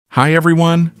Hi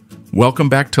everyone, welcome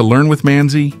back to Learn with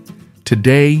Manzi.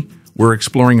 Today, we're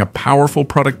exploring a powerful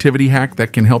productivity hack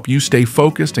that can help you stay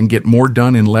focused and get more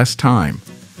done in less time.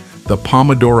 The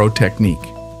Pomodoro Technique.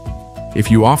 If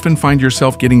you often find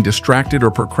yourself getting distracted or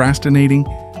procrastinating,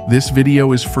 this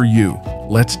video is for you.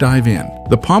 Let's dive in.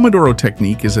 The Pomodoro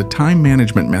Technique is a time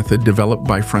management method developed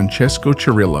by Francesco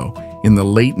Cirillo in the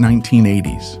late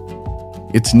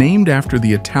 1980s. It's named after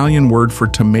the Italian word for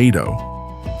tomato,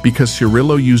 because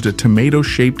Cirillo used a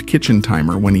tomato-shaped kitchen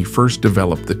timer when he first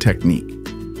developed the technique.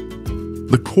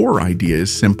 The core idea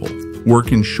is simple.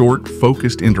 Work in short,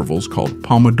 focused intervals called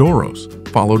pomodoros,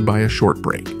 followed by a short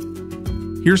break.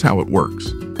 Here's how it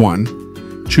works.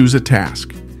 1. Choose a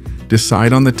task.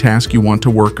 Decide on the task you want to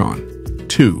work on.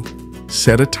 2.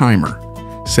 Set a timer.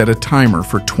 Set a timer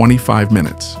for 25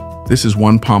 minutes. This is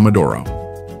 1 pomodoro.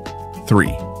 3.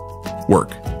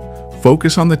 Work.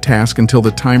 Focus on the task until the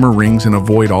timer rings and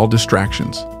avoid all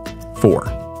distractions. 4.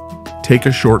 Take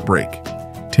a short break.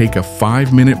 Take a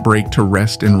 5-minute break to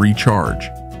rest and recharge.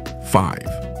 5.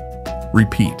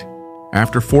 Repeat.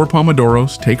 After 4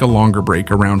 pomodoros, take a longer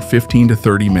break around 15 to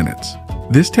 30 minutes.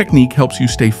 This technique helps you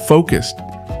stay focused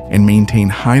and maintain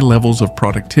high levels of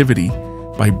productivity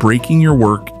by breaking your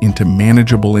work into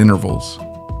manageable intervals.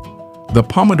 The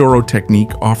Pomodoro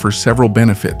Technique offers several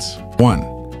benefits.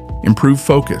 1. Improve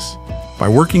focus. By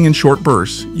working in short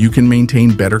bursts, you can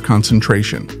maintain better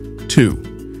concentration.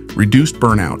 2. Reduced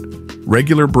burnout.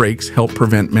 Regular breaks help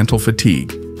prevent mental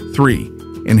fatigue. 3.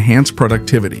 Enhance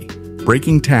productivity.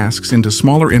 Breaking tasks into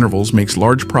smaller intervals makes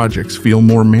large projects feel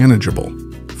more manageable.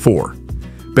 4.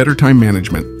 Better time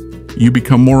management. You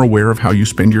become more aware of how you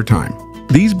spend your time.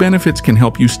 These benefits can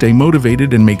help you stay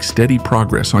motivated and make steady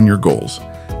progress on your goals.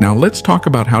 Now let's talk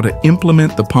about how to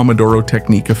implement the Pomodoro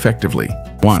Technique effectively.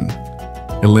 1.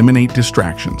 Eliminate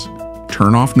distractions.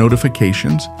 Turn off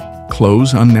notifications,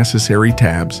 close unnecessary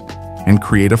tabs, and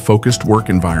create a focused work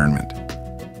environment.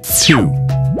 2.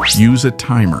 Use a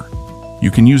timer. You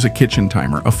can use a kitchen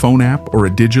timer, a phone app, or a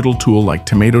digital tool like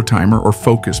Tomato Timer or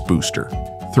Focus Booster.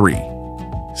 3.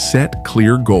 Set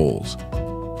clear goals.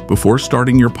 Before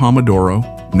starting your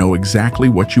Pomodoro, know exactly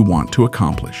what you want to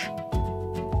accomplish.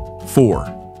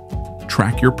 4.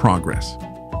 Track your progress.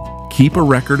 Keep a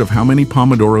record of how many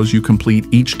pomodoros you complete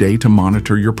each day to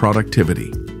monitor your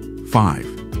productivity.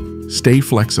 5. Stay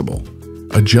flexible.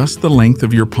 Adjust the length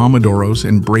of your pomodoros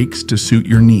and breaks to suit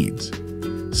your needs.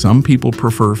 Some people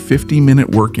prefer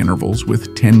 50-minute work intervals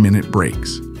with 10-minute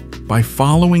breaks. By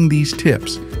following these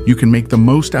tips, you can make the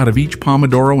most out of each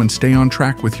pomodoro and stay on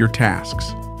track with your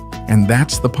tasks. And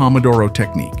that's the Pomodoro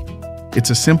Technique. It's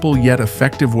a simple yet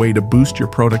effective way to boost your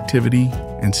productivity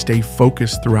and stay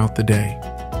focused throughout the day.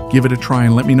 Give it a try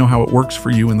and let me know how it works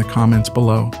for you in the comments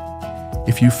below.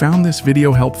 If you found this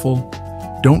video helpful,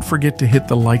 don't forget to hit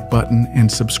the like button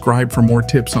and subscribe for more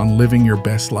tips on living your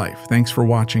best life. Thanks for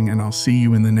watching, and I'll see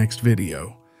you in the next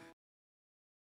video.